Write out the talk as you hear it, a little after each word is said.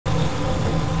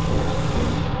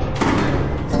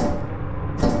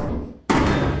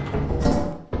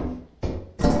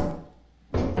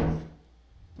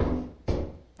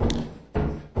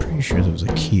Pretty sure there was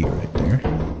a key right there.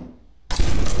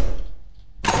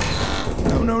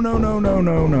 No, no, no, no, no,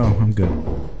 no, no. I'm good.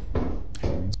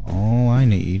 All I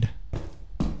need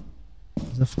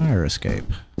is a fire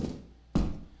escape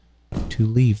to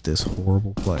leave this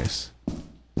horrible place.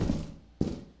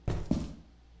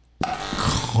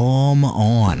 Come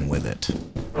on with it.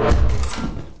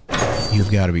 You've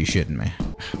got to be shitting me.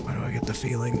 Why do I get the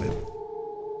feeling that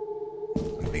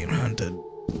I'm being hunted?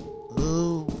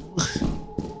 Ooh.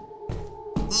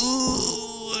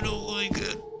 Ooh, I don't like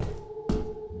it.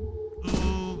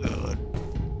 Oh, God.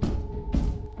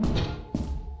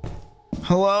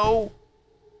 Hello?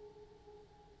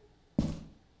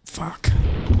 Fuck.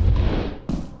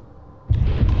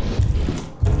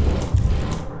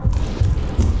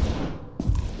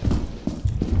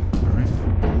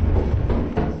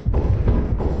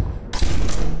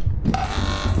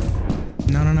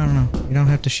 You don't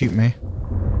have to shoot me.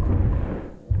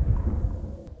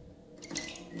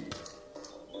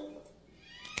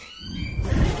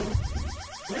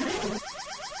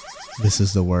 This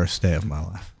is the worst day of my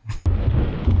life.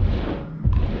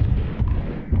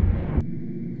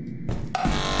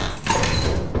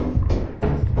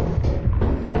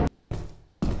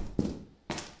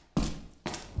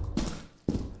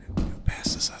 Go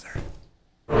past this other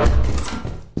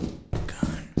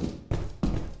gun.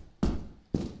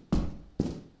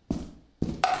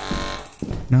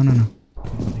 No, no, no.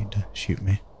 You don't need to shoot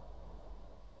me.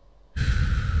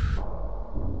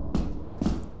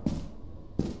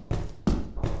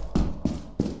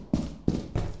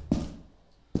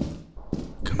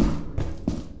 Come on.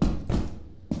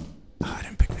 Oh, I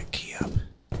didn't pick that key up.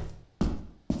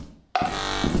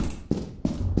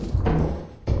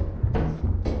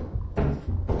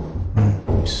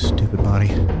 You stupid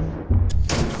body.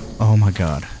 Oh my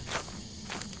God.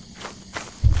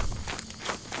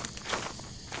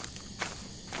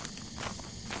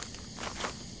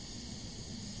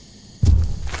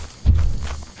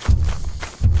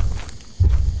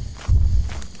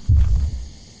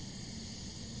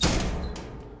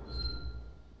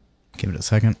 Give it a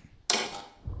second.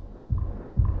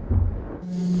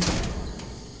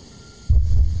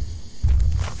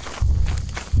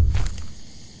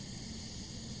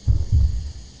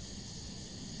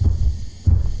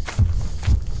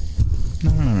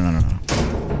 No, no, no, no, no.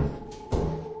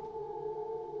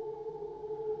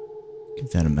 Give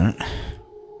that a minute.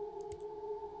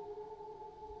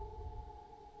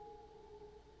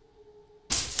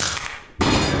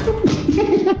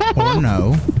 Or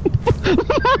no.